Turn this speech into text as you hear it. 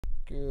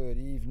Good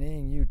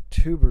evening,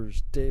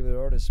 YouTubers. David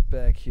Artist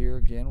back here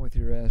again with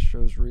your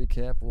Astros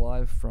Recap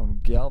live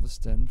from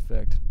Galveston. In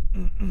fact,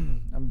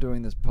 I'm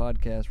doing this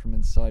podcast from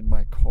inside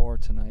my car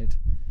tonight.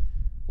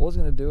 Was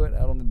going to do it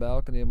out on the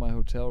balcony of my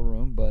hotel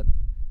room, but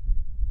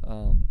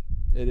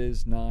it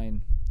is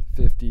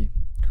 9:50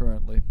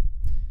 currently.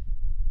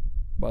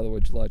 By the way,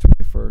 July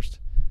 21st,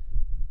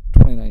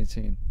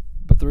 2019.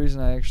 But the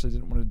reason I actually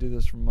didn't want to do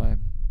this from my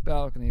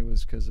balcony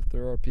was because if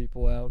there are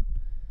people out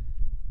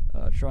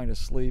trying to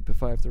sleep,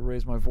 if I have to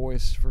raise my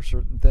voice for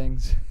certain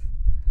things,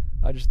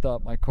 I just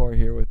thought my car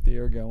here with the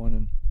air going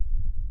and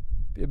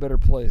be a better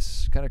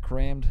place. Kind of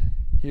crammed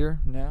here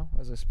now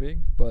as I speak,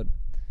 but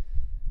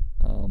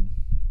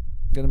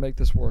gonna make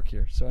this work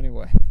here. So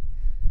anyway,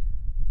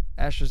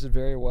 Astros did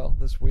very well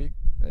this week.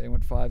 They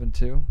went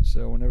 5-2.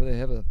 So whenever they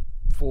have a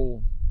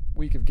full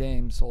week of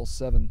games, all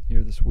 7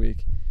 here this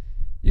week,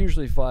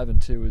 usually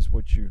 5-2 is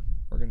what you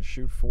are going to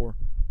shoot for.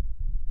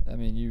 I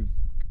mean, you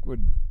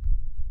would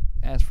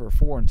ask for a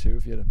 4-2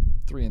 if you had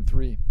a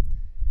 3-3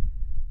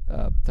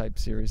 type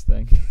series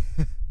thing.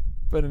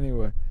 But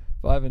anyway,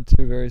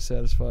 5-2, very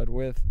satisfied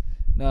with.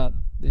 Not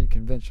the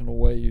conventional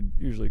way you'd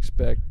usually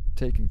expect,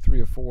 taking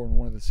 3 of 4 in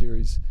one of the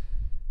series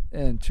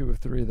and 2 of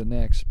 3 the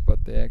next,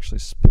 but they actually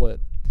split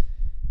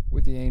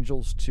with the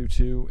Angels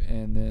 2-2,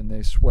 and then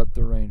they swept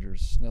the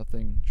Rangers.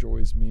 Nothing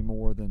joys me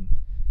more than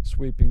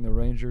sweeping the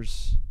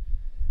Rangers.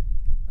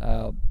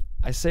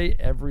 I say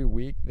every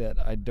week that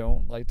I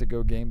don't like to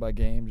go game by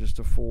game, just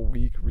a full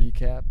week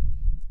recap.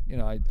 You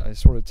know, I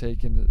sort of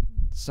take into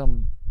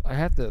I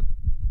have to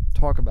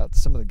talk about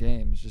some of the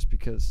games just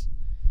because,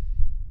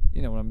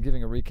 you know, when I'm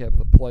giving a recap of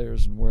the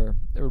players and where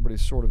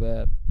everybody's sort of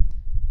at,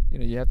 you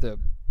know, you have to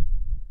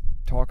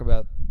talk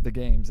about the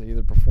games they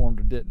either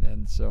performed or didn't.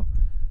 And so,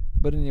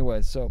 but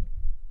anyway, so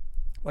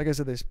like I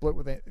said, they split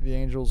with the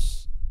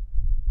Angels.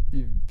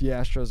 The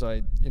Astros,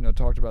 I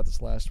talked about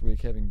this last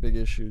week, having big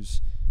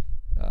issues.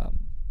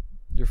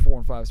 Your 4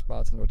 and 5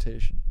 spots in the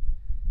rotation,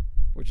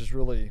 which is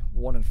really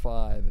 1 and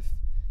 5 if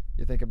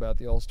you think about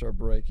the All-Star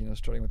break,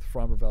 starting with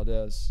Framber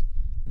Valdez,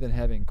 and then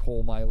having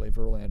Cole, Miley,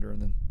 Verlander,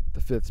 and then the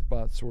 5th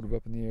spot sort of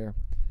up in the air.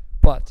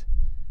 But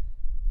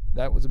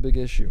that was a big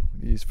issue.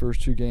 These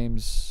first 2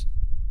 games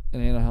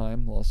in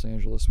Anaheim, Los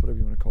Angeles, whatever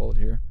you want to call it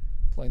here,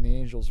 playing the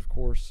Angels, of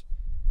course,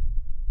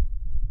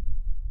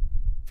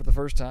 for the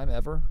first time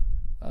ever.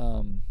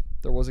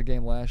 There was a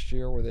game last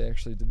year where they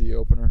actually did the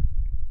opener.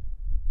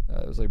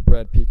 It was like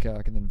Brad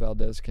Peacock, and then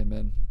Valdez came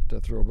in to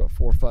throw about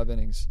 4 or 5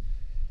 innings.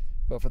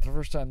 But for the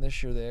first time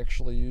this year, they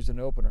actually used an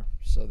opener.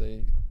 So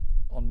they,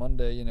 on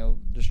Monday,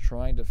 just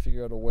trying to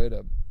figure out a way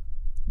to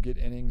get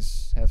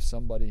innings, have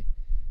somebody.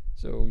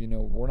 So,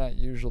 we're not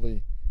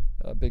usually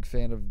a big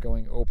fan of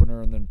going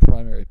opener and then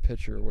primary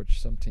pitcher, which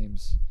some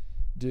teams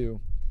do.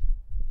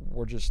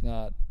 We're just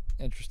not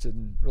interested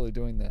in really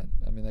doing that.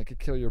 I mean, that could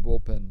kill your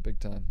bullpen big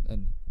time.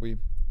 And we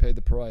paid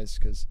the price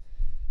because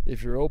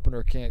if your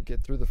opener can't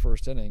get through the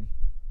first inning,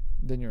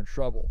 then you're in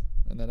trouble.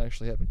 And that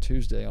actually happened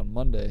Tuesday. On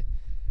Monday,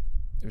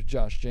 there's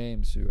Josh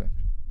James, who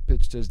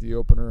pitched as the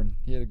opener, and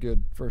he had a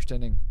good first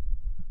inning.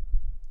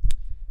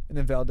 And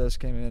then Valdez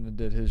came in and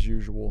did his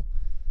usual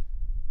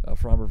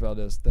Framber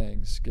Valdez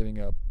things, giving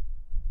up.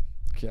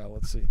 Yeah,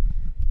 let's see.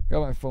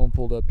 Got my phone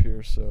pulled up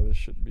here, so this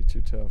shouldn't be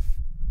too tough.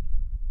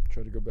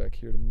 Try to go back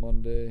here to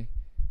Monday.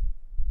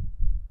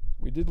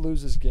 We did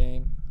lose this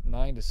game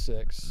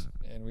 9-6,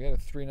 and we had a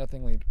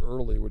 3-0 lead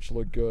early, which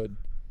looked good.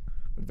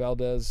 But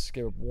Valdez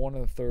gave up 1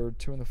 in the 3rd,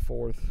 2 in the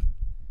 4th,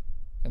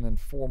 and then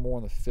 4 more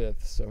in the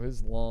 5th. So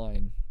his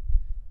line,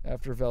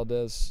 after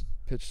Valdez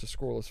pitched a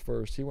scoreless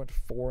first, he went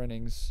 4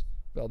 innings,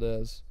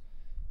 Valdez.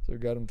 So he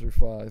got him through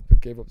 5, but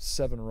gave up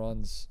 7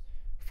 runs.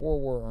 4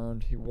 were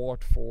earned. He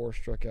walked 4,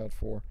 struck out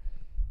 4.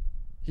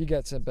 He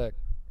got sent back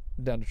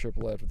down to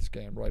AAA after this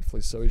game,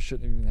 rightfully so. He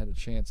shouldn't have even had a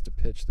chance to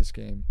pitch this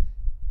game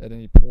at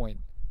any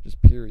point,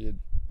 just period,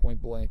 point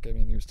blank. I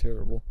mean, he was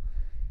terrible.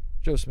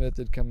 Joe Smith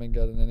did come in,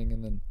 got an inning,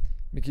 and then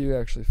McHugh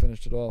actually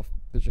finished it off,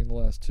 pitching the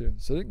last 2.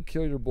 So it didn't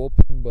kill your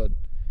bullpen, but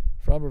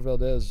Framber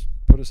Valdez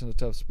put us in a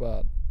tough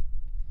spot.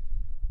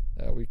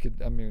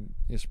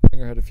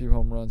 Springer had a few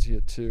home runs. He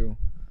had 2.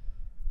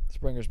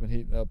 Springer's been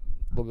heating up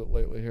a little bit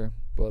lately here,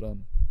 but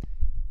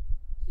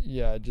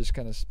yeah, it just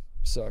kind of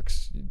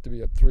sucks to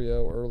be up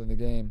 3-0 early in the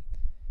game,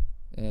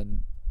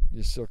 and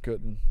you still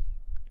couldn't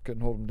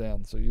hold them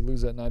down. So you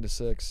lose that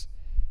 9-6,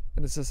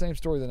 and it's the same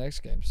story the next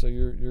game. So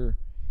you're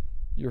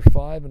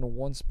 5 and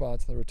 1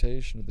 spots in the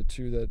rotation of the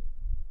 2 that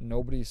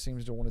nobody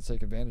seems to want to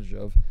take advantage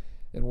of,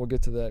 and we'll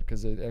get to that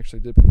because they actually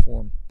did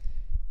perform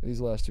these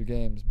last 2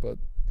 games. But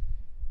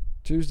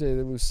Tuesday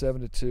they lose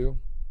 7-2.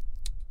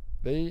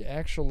 They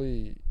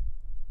actually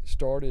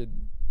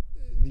started,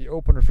 the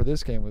opener for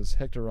this game was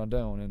Hector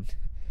Rondon, and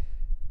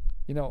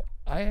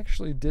I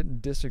actually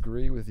didn't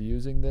disagree with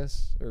using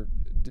this or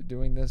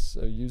doing this,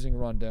 using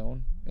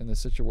Rondon in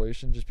this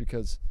situation, just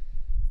because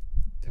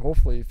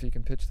hopefully if he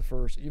can pitch the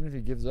first, even if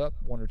he gives up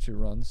 1 or 2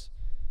 runs,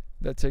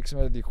 that takes him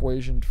out of the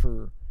equation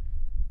for,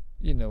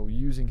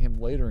 using him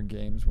later in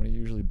games when he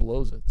usually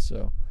blows it.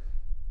 So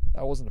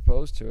I wasn't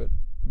opposed to it.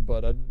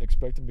 but I didn't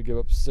expect him to give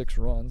up 6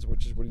 runs,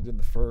 which is what he did in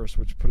the first,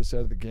 which put us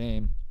out of the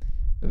game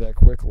that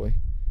quickly.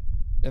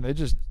 And they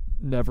just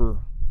never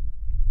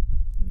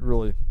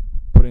really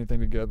put anything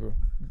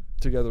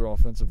together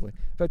offensively.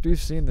 In fact, we've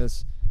seen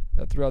this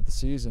throughout the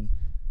season.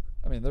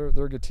 I mean, they're a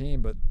good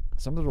team, but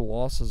some of their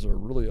losses are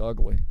really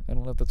ugly. I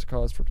don't know if that's a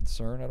cause for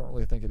concern. I don't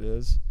really think it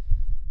is.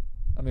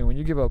 I mean, when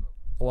you give up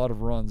a lot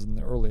of runs in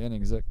the early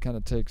innings, that kind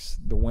of takes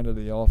the wind out of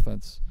the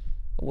offense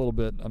a little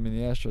bit. I mean,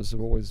 the Astros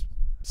have always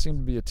seemed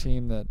to be a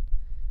team that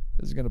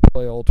is going to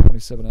play all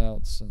 27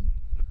 outs, and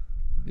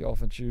the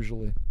offense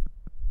usually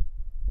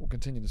will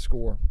continue to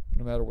score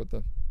no matter what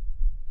the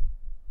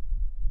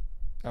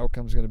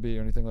outcome's going to be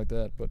or anything like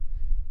that. But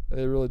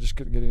they really just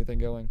couldn't get anything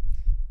going.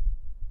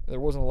 There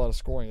wasn't a lot of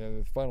scoring.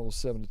 The final was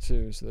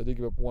 7-2, so they did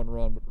give up 1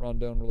 run, but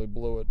Rondon really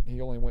blew it. He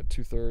only went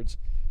 2/3. See,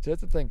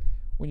 that's the thing.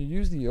 When you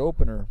use the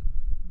opener,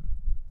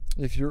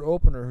 if your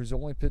opener who's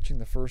only pitching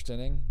the first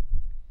inning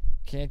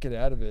can't get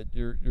out of it,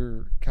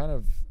 you're kind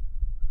of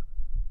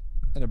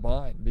in a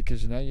bind,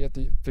 because now you have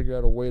to figure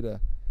out a way to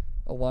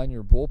align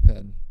your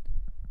bullpen.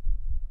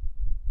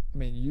 I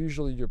mean,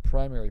 usually your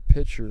primary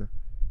pitcher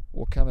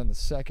will come in the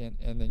second,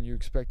 and then you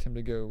expect him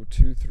to go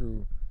 2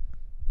 through,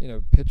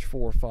 pitch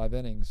 4 or 5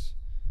 innings.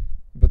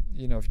 But,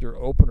 if your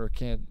opener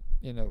can't,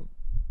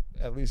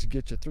 at least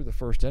get you through the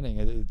first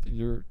inning,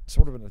 you're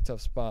sort of in a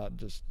tough spot,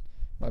 just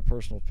my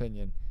personal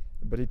opinion.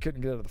 But he couldn't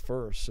get out of the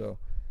first, so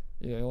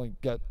he only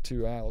got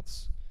 2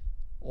 outs.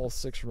 All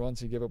 6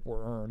 runs he gave up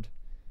were earned.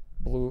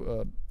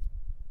 Blew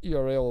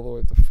ERA all the way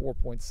up to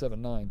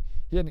 4.79.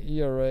 He had an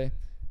ERA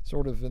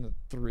sort of in the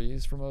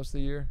 3s for most of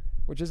the year,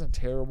 which isn't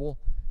terrible.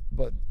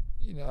 But,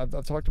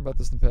 I've talked about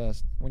this in the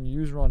past. When you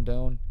use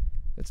Rondon,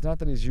 it's not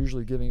that he's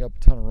usually giving up a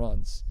ton of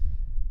runs.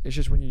 It's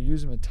just when you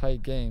use him in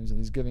tight games and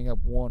he's giving up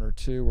 1 or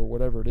 2 or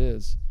whatever it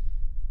is,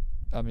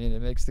 I mean,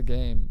 it makes the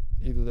game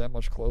either that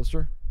much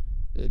closer.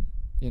 It,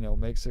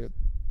 makes a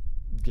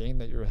game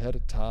that you're ahead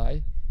of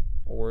tie,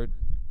 or,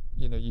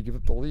 you give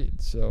up the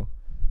lead. So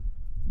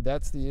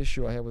that's the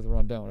issue I have with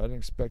Rondon. I didn't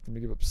expect him to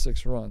give up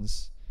 6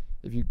 runs.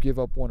 If you give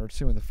up 1 or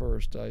 2 in the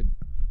first, I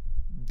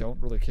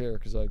don't really care,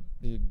 because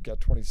he got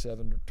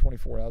 27 or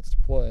 24 outs to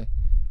play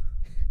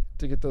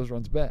to get those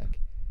runs back.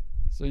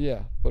 So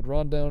yeah, but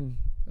Rondon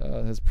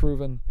has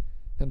proven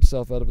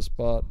himself out of a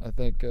spot. I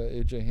think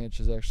A.J. Hinch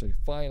is actually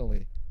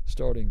finally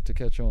starting to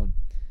catch on.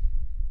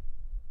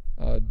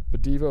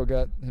 But Devo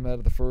got him out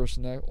of the first,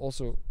 and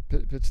also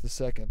pitched the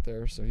second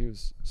there, so he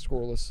was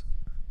scoreless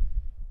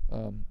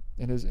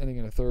in his inning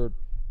and a third.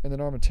 And then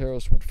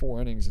Armenteros went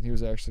 4 innings, and he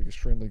was actually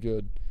extremely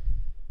good.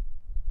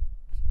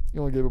 He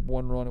only gave up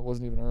 1 run. It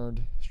wasn't even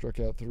earned. Struck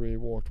out 3,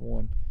 walked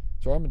 1.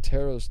 So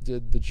Armenteros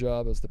did the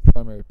job as the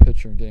primary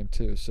pitcher in Game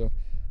 2. So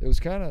it was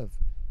kind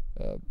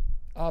of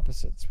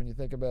opposites when you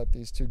think about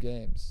these 2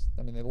 games.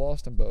 I mean, they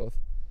lost them both,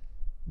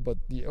 but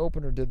the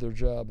opener did their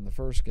job in the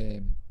first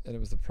game, and it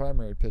was the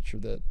primary pitcher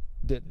that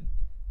didn't.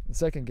 In the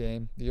second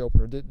game, the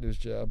opener didn't do his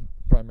job.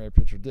 The primary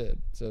pitcher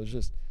did. So it was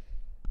just,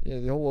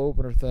 the whole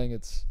opener thing,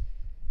 it's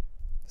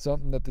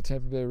something that the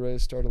Tampa Bay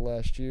Rays started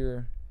last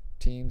year.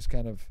 Teams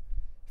kind of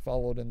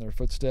followed in their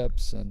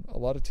footsteps, and a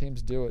lot of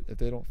teams do it if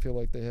they don't feel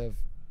like they have,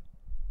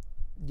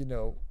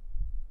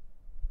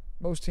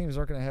 most teams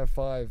aren't going to have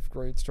 5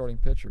 great starting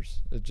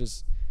pitchers.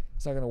 It's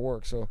not going to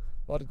work. So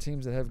a lot of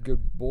teams that have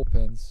good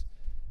bullpens,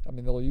 I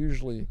mean, they'll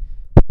usually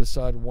put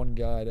aside one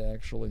guy to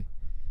actually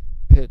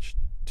pitch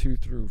 2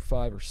 through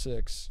 5 or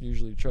 6.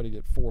 Usually try to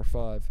get 4 or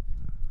 5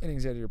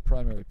 innings out of your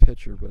primary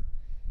pitcher. But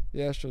the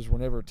Astros were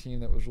never a team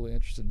that was really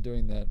interested in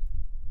doing that.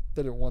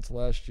 Did it once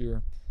last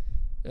year,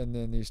 and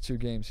then these 2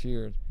 games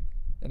here.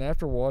 And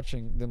after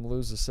watching them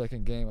lose the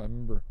second game, I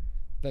remember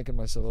thinking to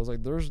myself, I was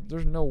like,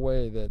 there's no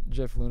way that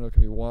Jeff Luhnow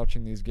can be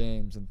watching these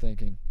games and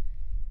thinking,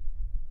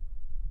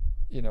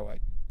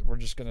 we're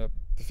just going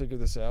to figure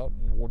this out,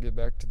 and we'll get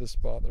back to this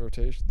spot in the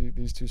rotation,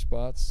 these 2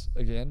 spots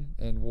again,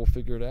 and we'll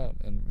figure it out.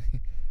 And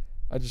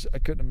I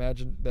couldn't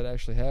imagine that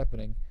actually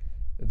happening.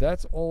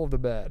 That's all of the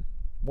bad.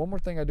 One more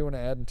thing I do want to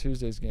add in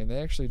Tuesday's game.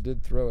 They actually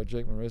did throw at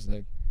Jake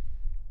Marisnick,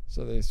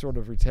 so they sort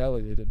of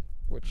retaliated,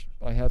 which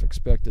I have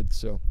expected.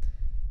 So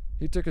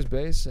he took his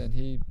base, and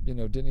he,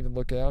 didn't even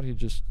look out. He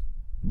just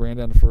ran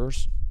down to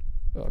first.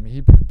 I mean,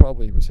 he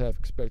probably was half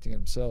expecting it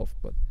himself,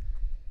 but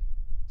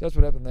that's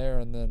what happened there.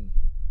 And then,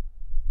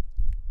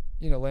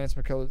 Lance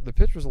McCullers, the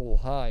pitch was a little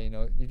high.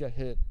 You got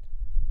hit,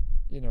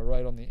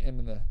 right on the M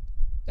and the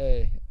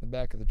A, the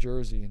back of the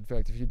jersey. In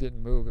fact, if he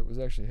didn't move, it was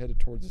actually headed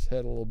towards his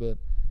head a little bit.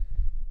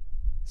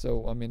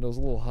 So, I mean, it was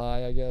a little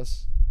high, I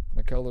guess.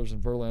 McCullers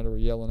and Verlander were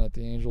yelling at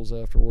the Angels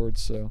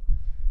afterwards, so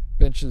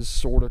benches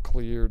sort of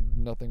cleared.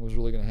 Nothing was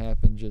really going to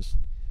happen,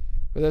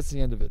 but that's the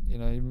end of it.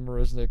 Even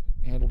Marisnick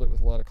handled it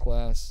with a lot of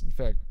class. In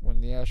fact,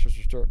 when the Astros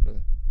were starting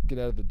to get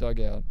out of the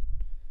dugout,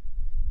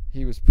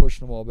 he was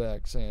pushing them all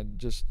back, saying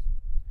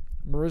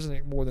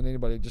Marisnick, more than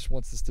anybody, just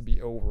wants this to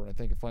be over, and I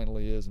think it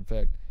finally is. In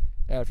fact,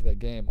 after that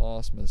game,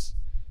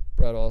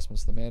 Brad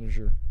Ausmus, the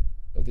manager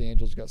of the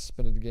Angels, got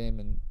suspended the game,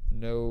 and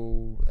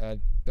I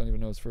don't even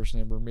know his first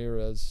name,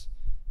 Ramirez,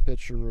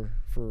 pitcher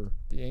for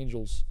the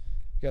Angels,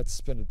 got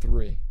suspended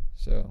 3.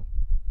 So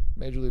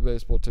Major League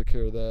Baseball took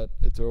care of that.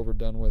 It's over,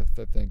 done with.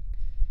 I think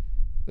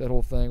that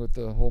whole thing with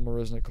the whole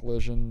Marisnik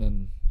collision,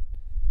 and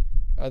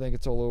I think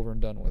it's all over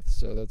and done with.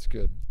 So that's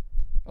good.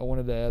 I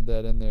wanted to add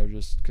that in there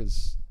just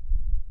because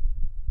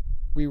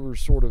we were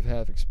sort of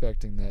half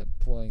expecting that,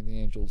 playing the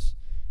Angels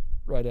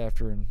right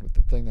after, and with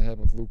the thing that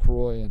happened with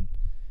Lucroy and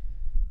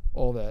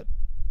all that.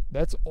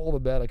 That's all the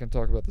bad I can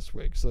talk about this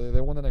week. So they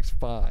won the next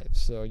 5.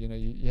 So,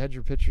 you had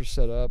your pitchers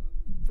set up.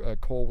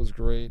 Cole was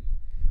great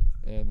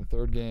in the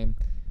 3rd game.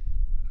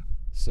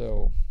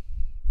 So,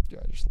 yeah,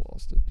 I just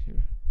lost it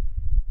here.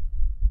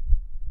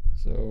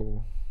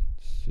 So,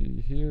 let's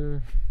see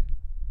here.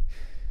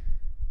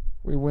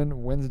 We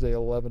win Wednesday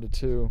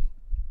 11-2.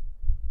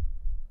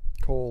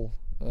 Cole,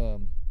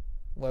 11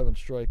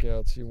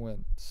 strikeouts. He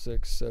went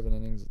 7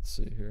 innings. Let's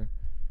see here.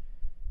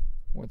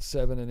 Went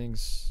 7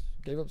 innings.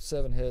 Gave up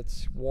 7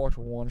 hits, walked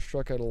 1,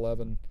 struck out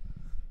 11,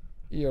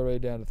 ERA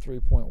down to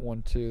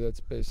 3.12.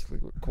 That's basically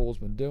what Cole's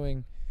been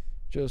doing.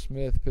 Joe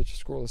Smith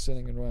pitched a scoreless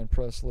inning, and Ryan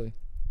Presley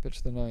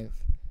pitched the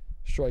 9th,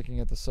 striking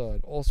at the side,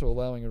 also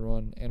allowing a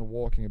run and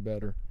walking a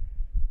batter.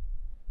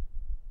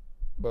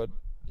 But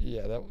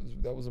yeah,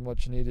 that was a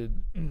much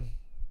needed,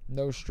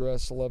 no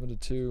stress,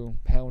 11-2,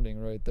 pounding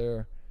right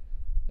there,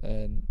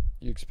 and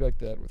you expect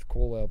that with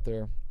Cole out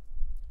there.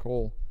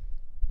 Cole,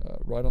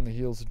 right on the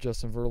heels of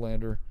Justin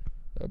Verlander,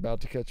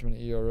 about to catch him in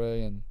ERA,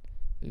 and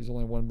he's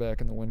only 1 back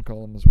in the win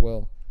column as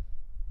well.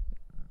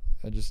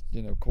 I just,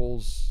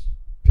 Cole's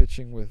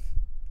pitching with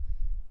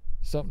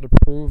something to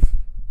prove.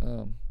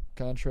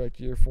 Contract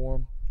year for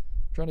him.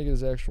 I'm trying to get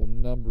his actual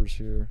numbers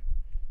here.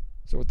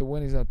 So with the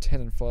win, he's now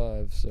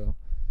 10-5. So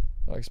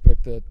I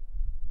expect that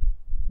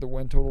the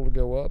win total to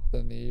go up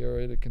and the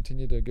ERA to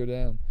continue to go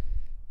down.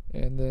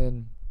 And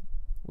then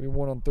we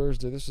won on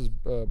Thursday. This is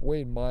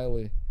Wade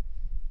Miley,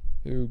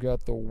 who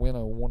got the win, I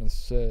want to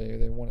say.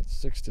 They won it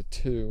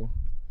 6-2.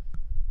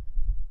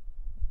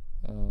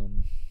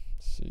 Let's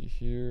see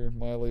here.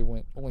 Miley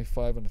went only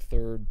 5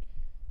 1/3.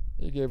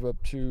 He gave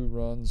up 2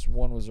 runs.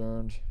 1 was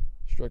earned.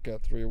 Struck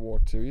out 3,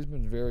 walked 2. He's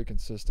been very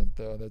consistent,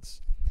 though.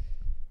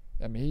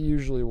 He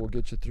usually will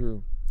get you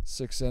through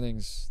 6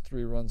 innings,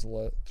 3 runs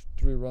or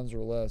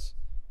less.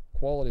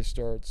 Quality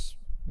starts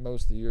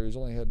most of the year. He's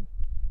only had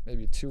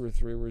maybe 2 or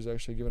 3 where he's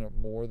actually given up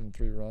more than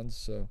 3 runs.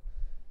 So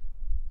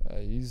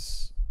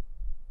he's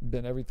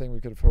been everything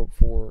we could have hoped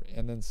for,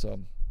 and then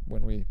some,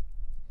 when we,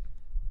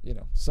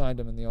 signed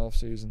him in the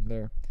offseason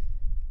there.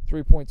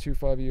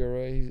 3.25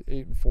 ERA, he's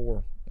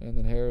 8-4. And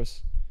then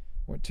Harris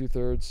went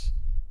 2/3.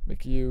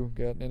 McHugh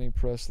got an inning.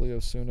 Presley,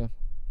 Osuna,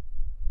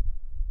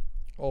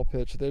 all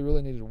pitched. They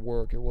really needed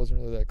work. It wasn't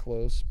really that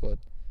close, but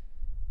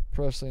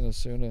Presley and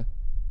Osuna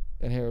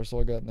and Harris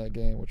all got in that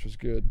game, which was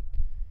good.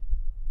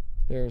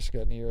 Harris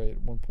got an ERA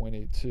at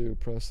 1.82,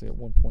 Presley at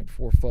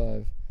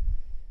 1.45.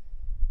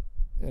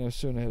 And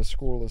Osuna had a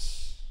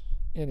scoreless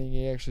inning.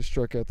 He actually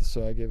struck out the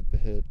side, gave up a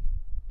hit.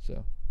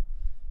 So,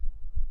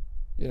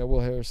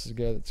 Will Harris is a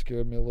guy that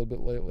scared me a little bit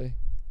lately.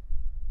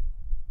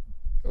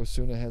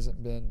 Osuna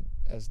hasn't been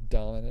as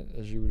dominant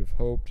as you would have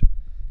hoped.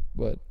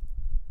 But,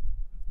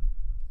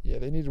 yeah,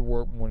 they need to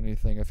work more than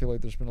anything. I feel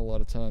like there's been a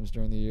lot of times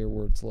during the year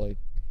where it's like,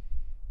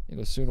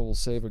 Osuna will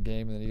save a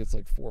game and then he gets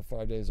like 4 or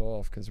 5 days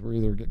off because we're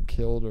either getting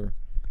killed or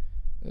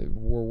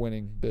we're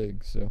winning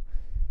big. So,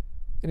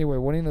 anyway,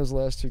 winning those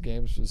last 2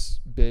 games was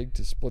big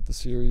to split the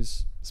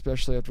series,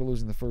 especially after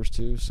losing the first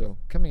 2. So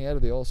coming out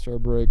of the All-Star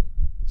break,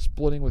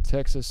 splitting with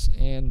Texas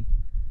and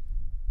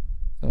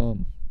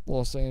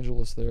Los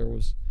Angeles there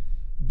was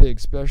big,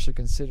 especially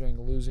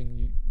considering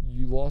losing.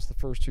 You lost the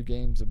first 2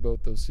 games of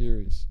both those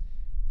series.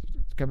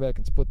 To come back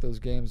and split those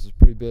games is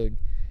pretty big.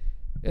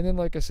 And then,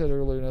 like I said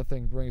earlier,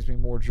 nothing brings me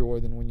more joy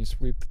than when you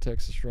sweep the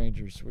Texas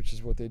Rangers, which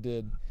is what they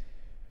did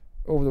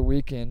over the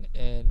weekend.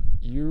 And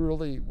you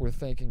really were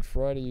thinking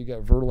Friday you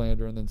got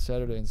Verlander, and then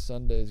Saturday and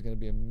Sunday is going to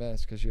be a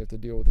mess because you have to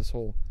deal with this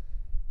whole,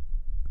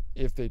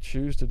 if they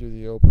choose to do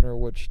the opener,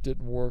 which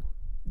didn't work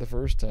the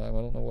first time.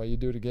 I don't know why you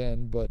do it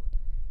again, but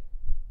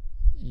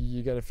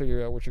you got to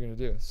figure out what you're going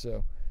to do.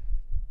 So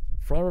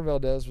Framber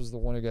Valdez was the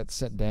one who got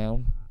sent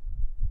down,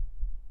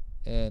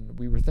 and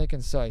we were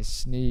thinking Cy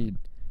Snead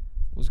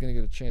was going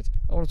to get a chance.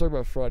 I want to talk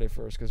about Friday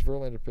first because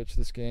Verlander pitched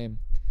this game.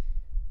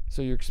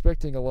 So you're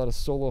expecting a lot of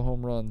solo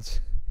home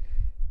runs.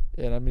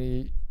 And,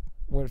 he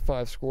went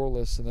 5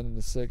 scoreless, and then in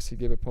the 6th he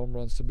gave up home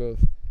runs to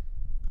both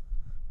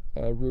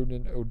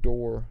Rudin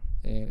Odor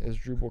and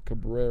Asdrubal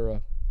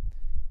Cabrera.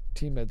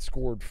 Team had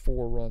scored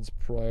 4 runs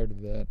prior to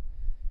that.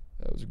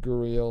 That was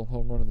Gurriel,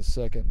 home run in the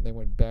 2nd. And they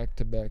went back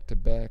to back to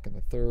back in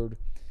the 3rd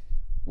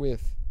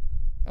with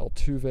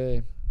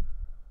Altuve,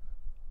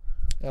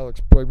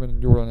 Alex Bregman,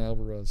 and Jordan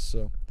Alvarez.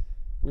 So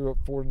we were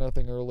up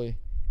 4-0 early.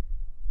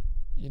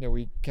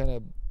 We kind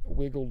of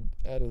wiggled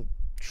out of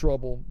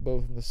trouble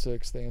both in the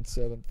 6th and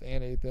 7th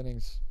and 8th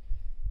innings.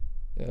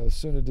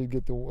 Osuna did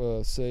get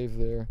the save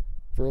there.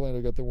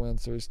 Verlander got the win,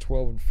 so he's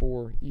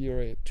 12-4,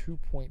 ERA at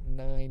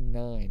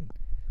 2.99.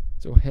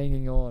 So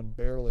hanging on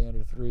barely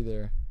under 3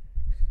 there.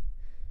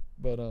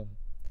 But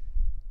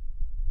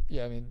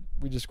yeah, I mean,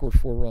 we just scored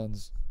 4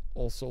 runs,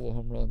 all solo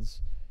home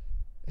runs.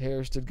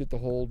 Harris did get the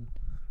hold.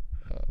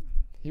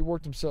 He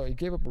worked himself. He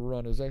gave up a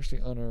run. It was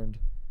actually unearned.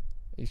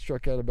 He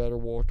struck out a batter,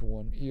 walked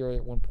one. ERA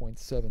at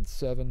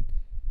 1.77.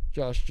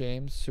 Josh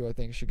James, who I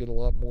think should get a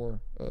lot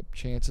more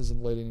chances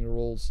in late inning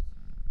roles,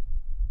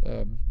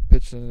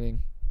 pitched an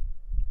inning,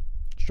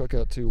 struck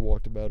out 2,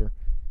 walked a batter.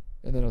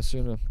 And then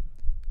Osuna,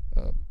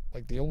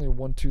 like the only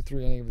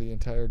 1-2-3 inning of the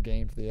entire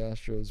game for the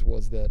Astros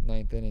was that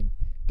 9th inning.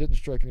 Didn't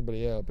strike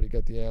anybody out, but he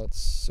got the outs,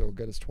 so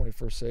got his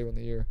 21st save on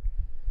the year.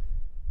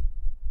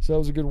 So that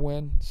was a good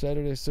win.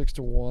 Saturday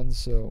 6-1,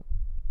 so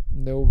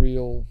no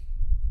real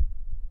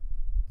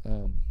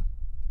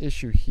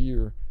issue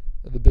here.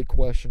 The big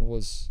question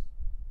was,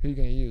 who are you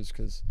going to use?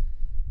 Because,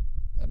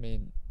 I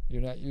mean,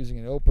 you're not using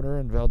an opener,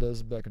 and Valdez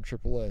is back in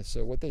AAA.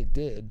 So what they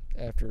did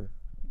after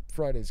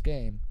Friday's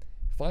game,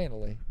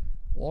 finally,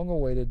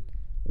 long-awaited,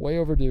 way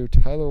overdue,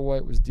 Tyler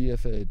White was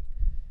DFA'd,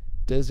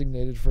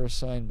 designated for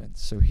assignment.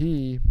 So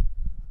he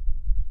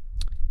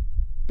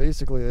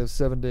basically has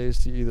 7 days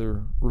to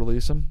either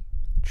release him,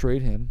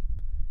 trade him,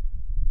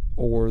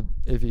 or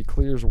if he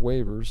clears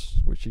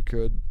waivers, which he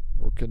could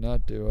or could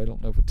not do, I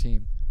don't know if a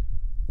team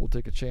will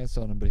take a chance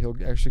on him, but he'll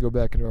actually go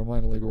back into our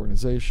minor league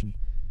organization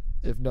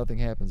if nothing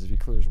happens, if he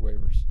clears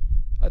waivers.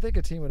 I think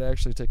a team would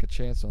actually take a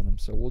chance on him,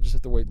 so we'll just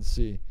have to wait and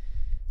see.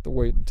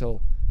 Wait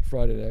until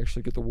Friday to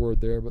actually get the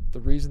word there. But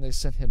the reason they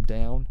sent him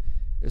down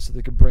is so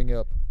they could bring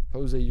up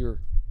Jose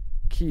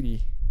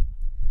Urquidy.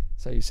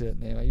 That's how you say that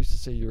name. I used to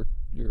say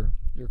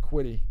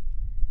Urquidy,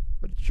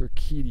 but it's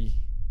Urquidy,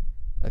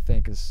 I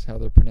think, is how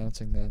they're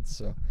pronouncing that.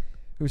 So,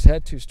 who's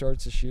had 2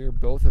 starts this year,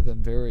 both of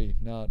them very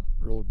not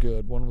real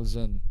good. One was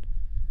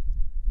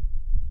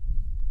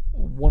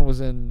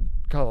in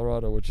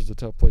Colorado, which is a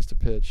tough place to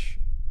pitch,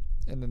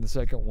 and then the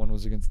second one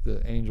was against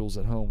the Angels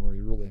at home, where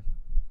he really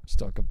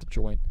stuck up the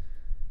joint.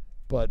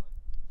 But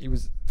he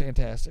was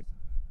fantastic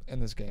in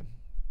this game.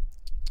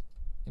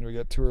 You know, we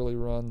got 2 early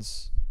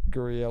runs.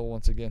 Gurriel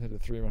once again hit a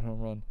 3-run home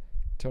run.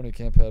 Tony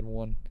Kemp had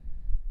 1,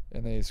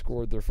 and they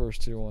scored their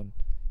first 2 on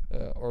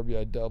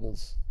RBI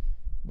doubles.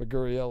 But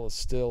Gurriel is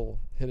still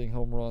hitting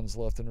home runs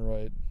left and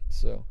right,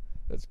 so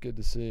that's good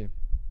to see.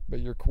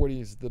 But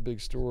Urquidy is the big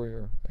story,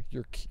 or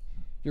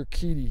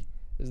Urquidy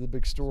is the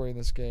big story in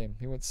this game.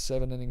 He went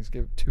 7 innings,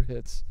 gave 2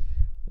 hits,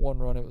 1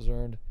 run, it was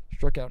earned,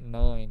 struck out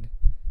 9.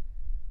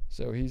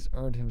 So he's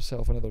earned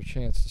himself another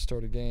chance to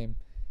start a game.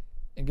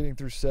 And getting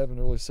through 7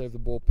 really saved the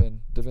bullpen.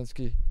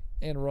 Davinsky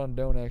and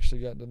Rondon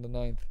actually got into the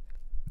 9th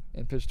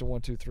and pitched a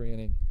 1-2-3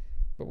 inning.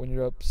 But when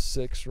you're up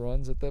 6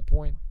 runs at that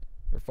point,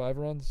 or 5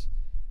 runs,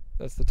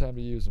 that's the time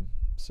to use him.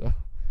 So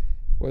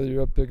whether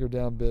you're up big or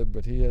down big,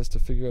 but he has to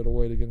figure out a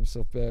way to get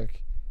himself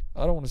back.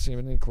 I don't want to see him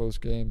in any close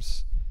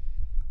games,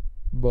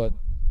 but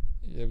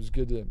it was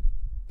good to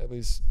at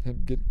least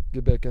him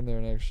get back in there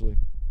and actually,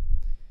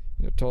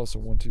 you know, toss a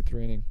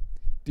 1-2-3 inning.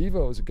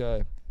 Devo is a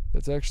guy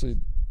that's actually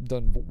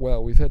done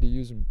well. We've had to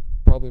use him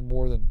probably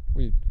more than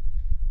we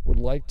would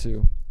like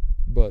to,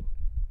 but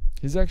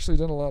he's actually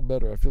done a lot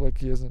better. I feel like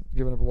he hasn't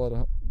given up a lot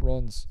of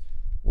runs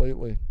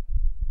lately.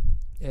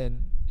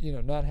 And, you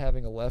know, not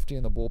having a lefty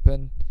in the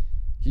bullpen,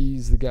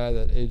 he's the guy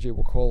that AJ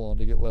will call on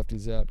to get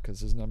lefties out because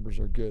his numbers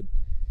are good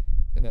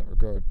in that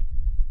regard.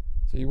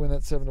 So you win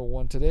that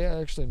 7-1. Today I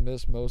actually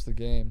missed most of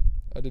the game.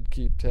 I did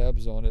keep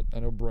tabs on it. I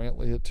know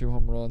Brantley hit 2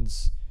 home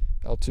runs.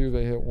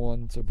 Altuve hit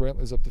 1. So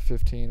Brantley's up to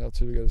 15.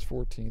 Altuve got his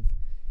 14th.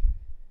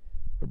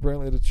 But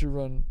Brantley had a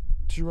two-run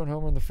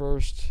homer in the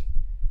first.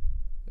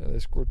 They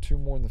scored 2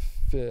 more in the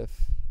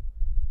 5th.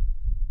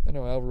 I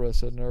know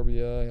Alvarez had an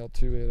RBI.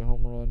 Altuve had a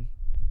home run.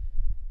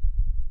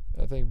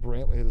 I think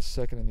Brantley hit a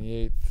second in the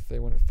 8th. They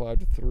went at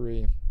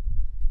 5-3.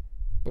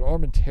 But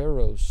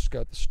Armenteros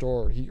got the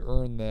start. He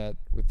earned that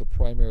with the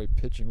primary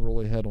pitching role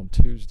he had on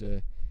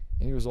Tuesday.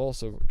 And he was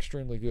also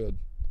extremely good.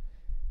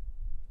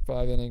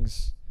 5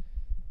 innings,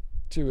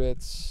 2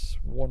 hits,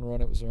 1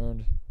 run, it was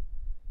earned.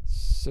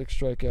 6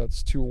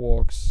 strikeouts, 2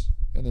 walks.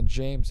 And then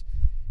James,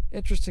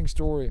 interesting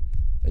story.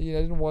 You know,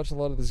 I didn't watch a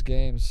lot of this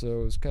game,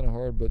 so it was kind of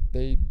hard, but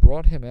they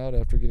brought him out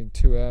after getting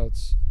 2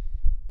 outs.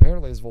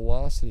 Apparently his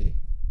velocity,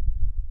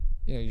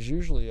 you know, he's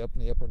usually up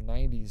in the upper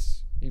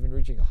 90s, even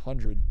reaching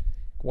 100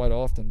 quite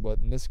often, but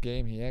in this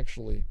game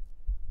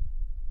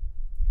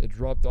it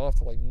dropped off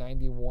to like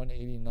 91,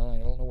 89.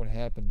 I don't know what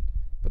happened,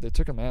 but they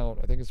took him out.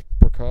 I think it's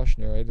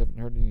precautionary. I haven't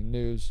heard any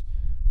news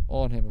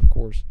on him, of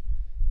course.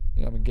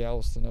 You know, I'm in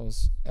Galveston. I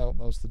was out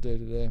most of the day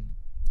today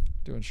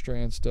doing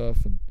strand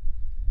stuff and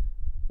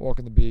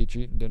walking the beach,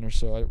 eating dinner,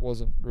 so I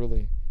wasn't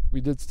really.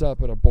 We did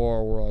stop at a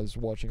bar where I was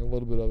watching a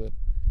little bit of it,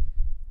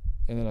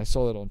 and then I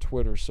saw that on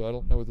Twitter, so I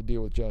don't know what the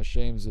deal with Josh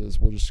James is.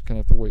 We'll just kind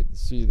of have to wait and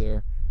see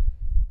there.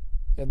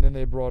 And then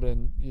they brought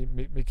in,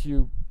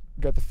 McHugh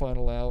got the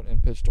final out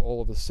and pitched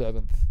all of the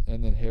 7th,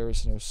 and then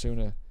Harris and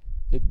Osuna,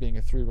 it being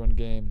a 3-run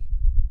game.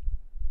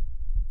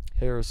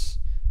 Harris,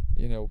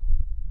 you know,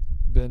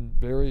 been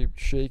very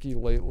shaky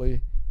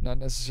lately, not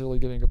necessarily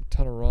getting up a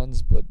ton of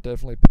runs, but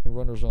definitely putting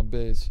runners on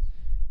base,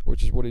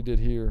 which is what he did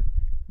here.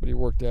 But he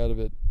worked out of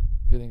it,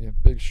 getting a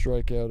big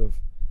strikeout of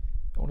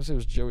I want to say it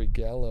was Joey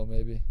Gallo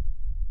maybe,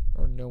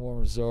 or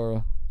Nomar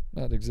Mazara.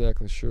 Not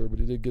exactly sure, but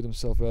he did get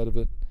himself out of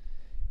it.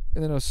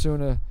 And then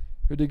Osuna,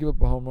 who did give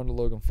up a home run to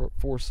Logan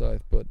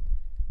Forsythe, but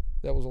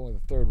that was only the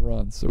third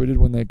run, so we did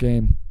win that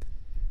game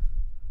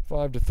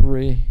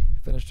 5-3.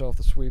 Finished off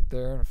the sweep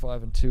there in a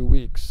 5-2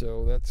 week.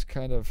 So that's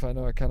kind of, I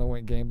know I kind of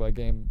went game by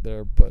game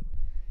there, but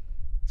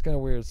it's kind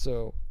of weird.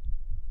 So,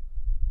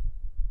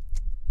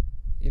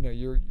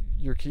 your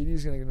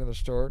Urquidy's going to get another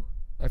start,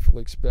 I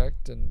fully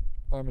expect, and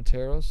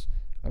Armenteros.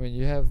 I mean,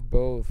 you have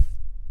both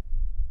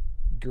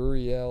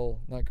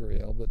not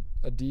Gurriel,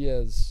 but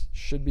Diaz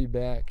should be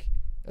back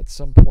at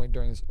some point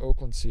during this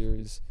Oakland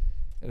series.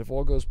 And if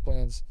all goes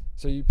plans,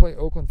 so you play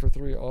Oakland for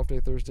 3, off day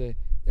Thursday,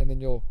 and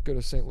then you'll go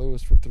to St.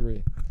 Louis for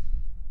 3.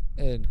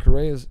 And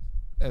Correa's,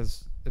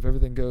 if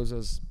everything goes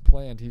as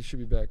planned, he should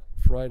be back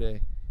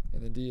Friday.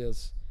 And then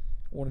Diaz,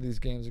 one of these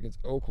games against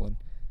Oakland.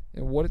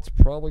 And what it's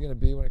probably going to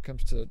be when it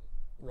comes to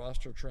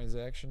roster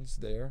transactions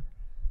there,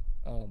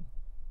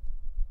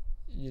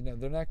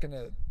 they're not going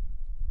to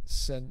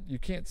you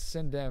can't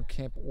send down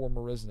Kemp or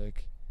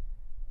Marisnik.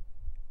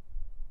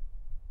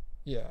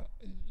 Yeah,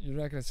 you're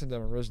not going to send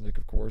down Marisnik,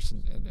 of course,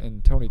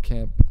 and Tony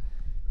Kemp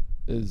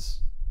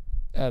is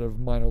out of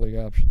minor league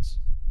options.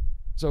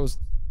 So is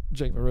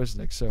Jake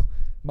Marisnik. So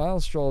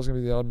Miles Straw is going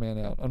to be the odd man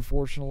out.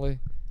 Unfortunately,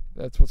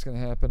 that's what's going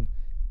to happen.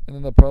 And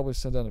then they'll probably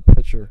send down a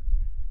pitcher.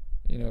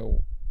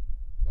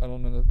 I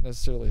don't know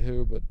necessarily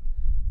who, but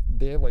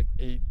they have like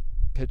 8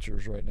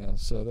 pitchers right now.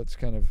 So that's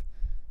kind of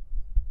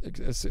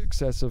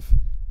excessive.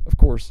 Of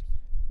course,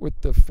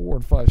 with the 4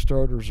 and 5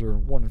 starters, or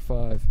 1 and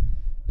 5,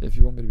 if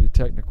you want me to be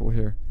technical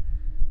here,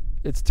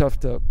 it's tough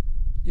to,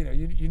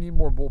 you need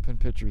more bullpen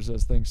pitchers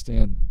as things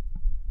stand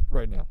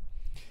right now.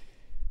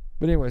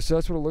 But anyway, so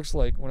that's what it looks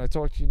like. When I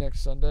talk to you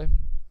next Sunday,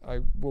 I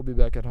will be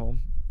back at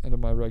home into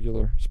my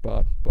regular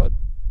spot. But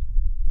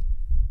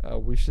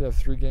we should have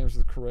 3 games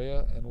with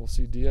Correa, and we'll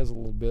see Diaz a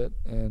little bit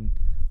and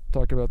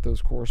talk about those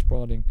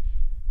corresponding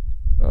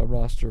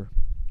roster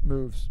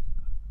moves.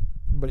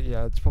 But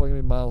yeah, it's probably going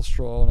to be Miles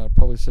Straw, and I'd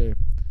probably say,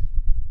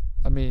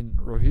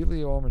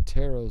 Rogelio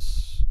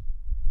Armenteros,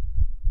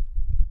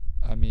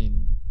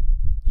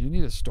 you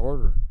need a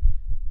starter.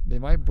 They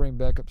might bring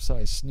back up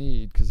Cy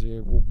Snead because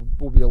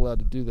we'll be allowed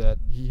to do that.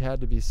 He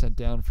had to be sent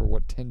down for,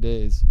 10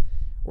 days,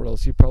 or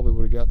else he probably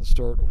would have gotten the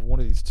start of one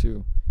of these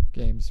 2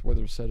 games,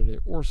 whether it's Saturday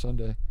or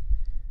Sunday.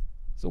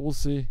 So we'll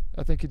see.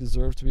 I think he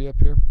deserves to be up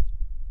here.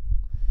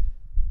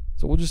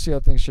 So we'll just see how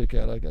things shake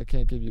out. I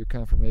can't give you a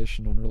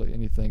confirmation on really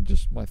anything,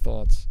 just my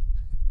thoughts.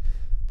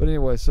 But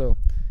anyway, so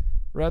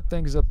wrap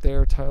things up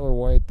there. Tyler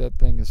White, that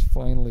thing is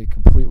finally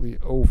completely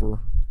over.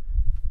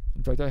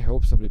 In fact, I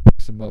hope somebody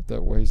picks him up.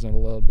 That way he's not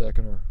allowed back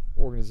in our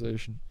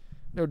organization.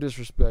 No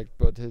disrespect,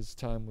 but his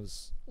time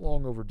was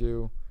long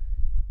overdue.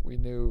 We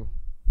knew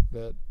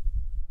that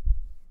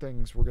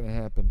things were going to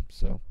happen.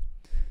 So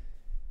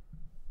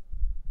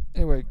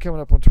anyway,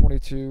 coming up on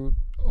 22,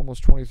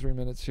 almost 23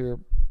 minutes here.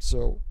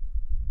 So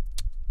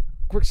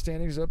quick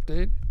standings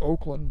update.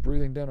 Oakland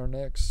breathing down our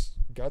necks.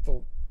 Got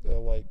the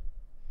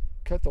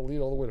cut the lead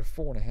all the way to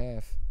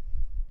 4.5.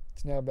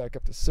 It's now back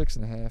up to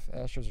 6.5.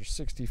 Astros are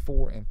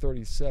 64 and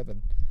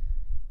 37.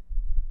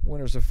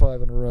 Winners of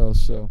 5 in a row.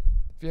 So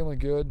feeling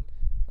good.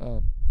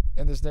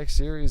 And this next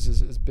series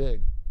is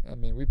big.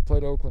 We've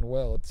played Oakland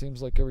well. It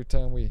seems like every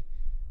time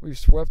we've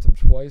swept them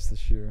twice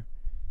this year,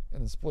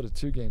 and then split a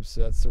 2-game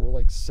set. So we're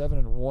like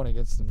 7-1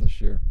 against them this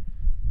year.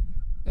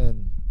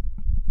 And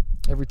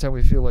every time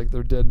we feel like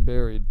they're dead and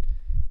buried,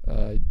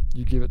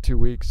 you give it 2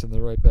 weeks and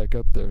they're right back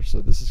up there.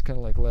 So this is kind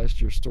of like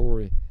last year's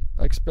story.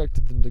 I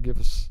expected them to give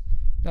us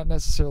not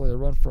necessarily a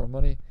run for our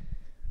money,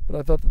 but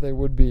I thought that they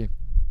would be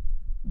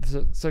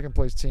the second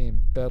place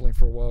team battling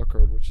for a wild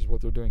card, which is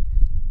what they're doing.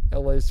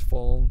 LA's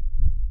fallen.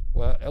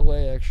 Well,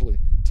 LA actually,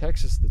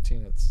 Texas, the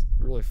team that's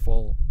really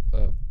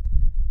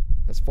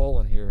has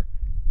fallen here.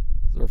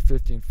 They're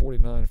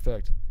 50-49. In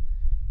fact,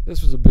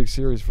 this was a big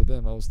series for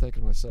them. I was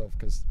thinking to myself,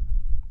 because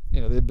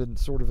they've been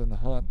sort of in the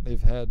hunt.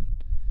 They've had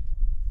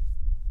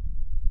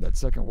that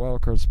second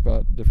wild card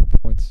spot at different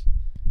points.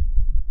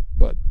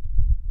 But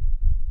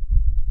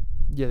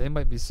yeah, they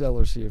might be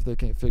sellers here if they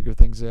can't figure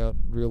things out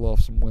and reel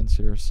off some wins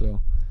here.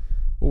 So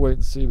we'll wait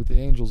and see. But the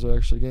Angels are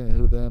actually getting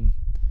ahead of them.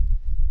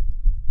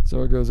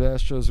 So it goes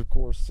Astros, of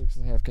course,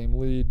 6.5 game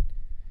lead.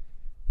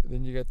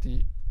 Then you got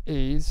the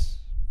A's.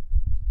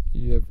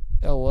 You have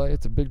LA.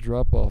 It's a big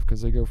drop off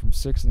because they go from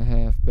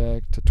 6.5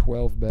 back to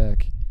 12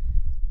 back.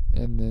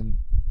 And then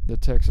the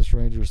Texas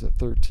Rangers at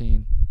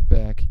 13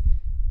 back.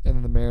 And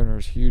then the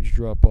Mariners, huge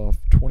drop off,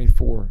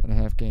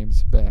 24.5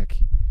 games back.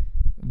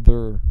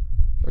 They're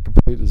a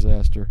complete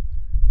disaster.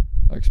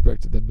 I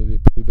expected them to be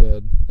pretty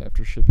bad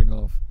after shipping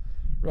off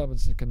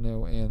Robinson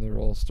Cano and their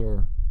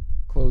all-star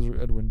closer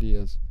Edwin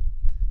Diaz.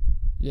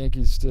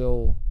 Yankees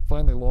still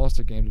finally lost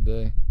a game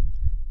today,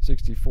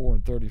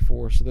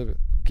 64-34, so they have a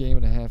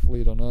 1.5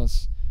 lead on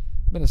us.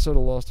 Minnesota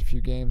lost a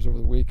few games over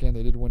the weekend.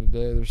 They did win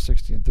today. They're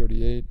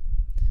 60-38.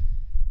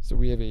 So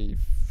we have a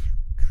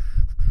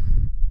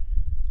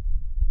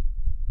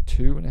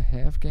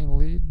 2.5 game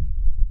lead.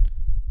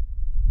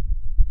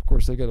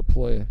 course, they got to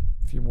play a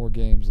few more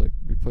games. Like,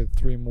 we played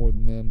 3 more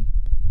than them.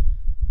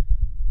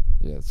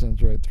 Yeah, that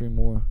sounds right, 3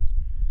 more.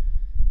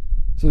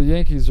 So the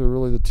Yankees are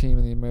really the team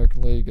in the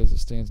American League as it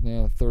stands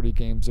now, 30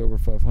 games over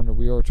 500.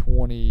 We are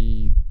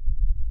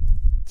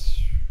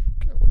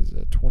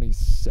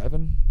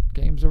 27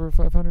 games over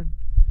 500?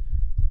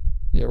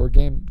 Yeah, we're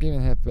game and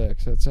a half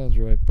back, so that sounds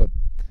right. But,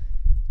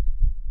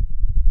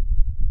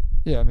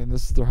 yeah, I mean,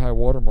 this is their high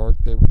water mark.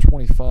 They were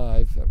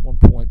 25 at one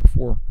point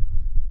before,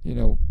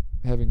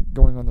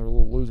 going on their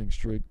little losing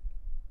streak.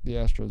 The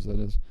Astros, that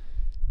is.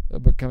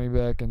 But coming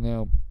back, and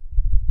now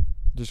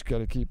just got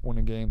to keep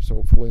winning games. So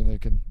hopefully they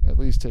can at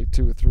least take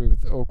 2 or 3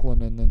 with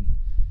Oakland, and then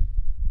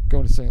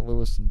going to St.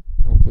 Louis and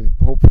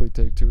hopefully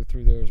take 2 or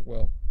 3 there as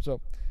well. So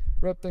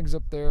wrap things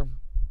up there.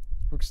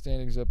 Quick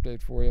standings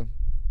update for you.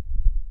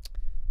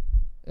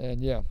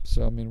 And yeah,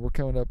 so I mean, we're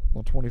coming up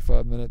on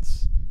 25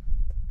 minutes.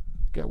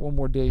 Got one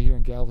more day here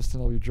in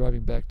Galveston. I'll be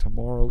driving back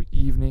tomorrow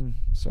evening,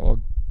 so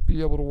I'll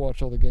be able to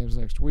watch all the games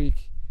next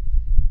week.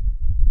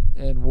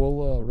 And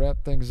we'll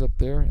wrap things up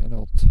there, and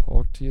I'll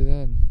talk to you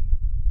then.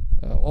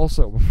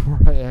 Also, before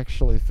I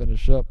actually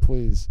finish up,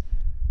 please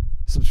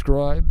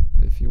subscribe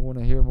if you want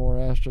to hear more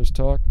Astros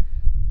talk.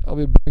 I'll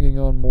be bringing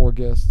on more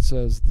guests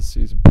as the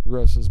season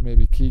progresses.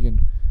 Maybe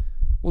Keegan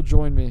will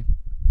join me.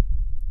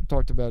 I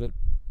talked about it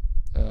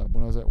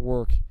when I was at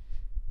work.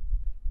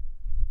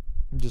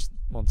 Just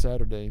on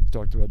Saturday, he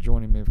talked about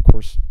joining me. Of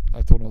course,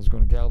 I told him I was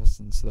going to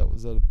Galveston, so that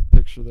was the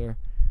picture there.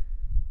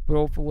 But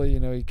hopefully,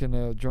 he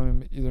can join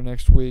me either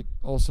next week.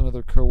 Also,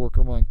 another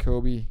coworker of mine,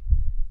 Kobe,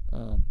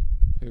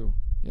 who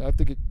I have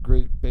to get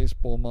great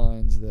baseball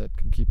minds that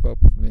can keep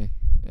up with me.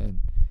 And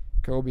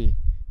Kobe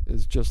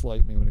is just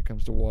like me when it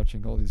comes to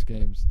watching all these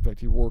games. In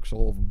fact, he works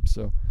all of them.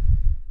 So,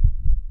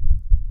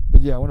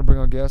 but yeah, I want to bring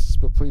on guests,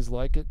 but please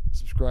like it,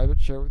 subscribe it,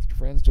 share it with your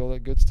friends, do all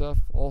that good stuff.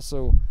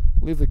 Also,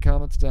 leave the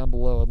comments down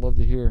below. I'd love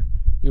to hear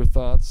your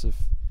thoughts. If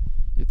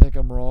you think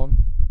I'm wrong,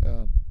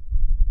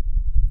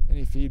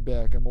 any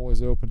feedback, I'm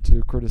always open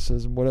to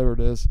criticism, whatever it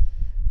is.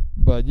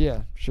 But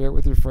yeah, share it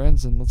with your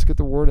friends, and let's get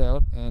the word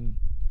out. And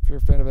if you're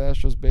a fan of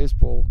Astros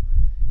baseball,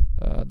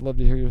 I'd love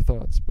to hear your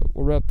thoughts. But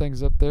we'll wrap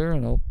things up there,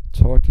 and I'll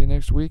talk to you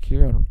next week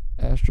here on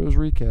Astros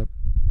Recap.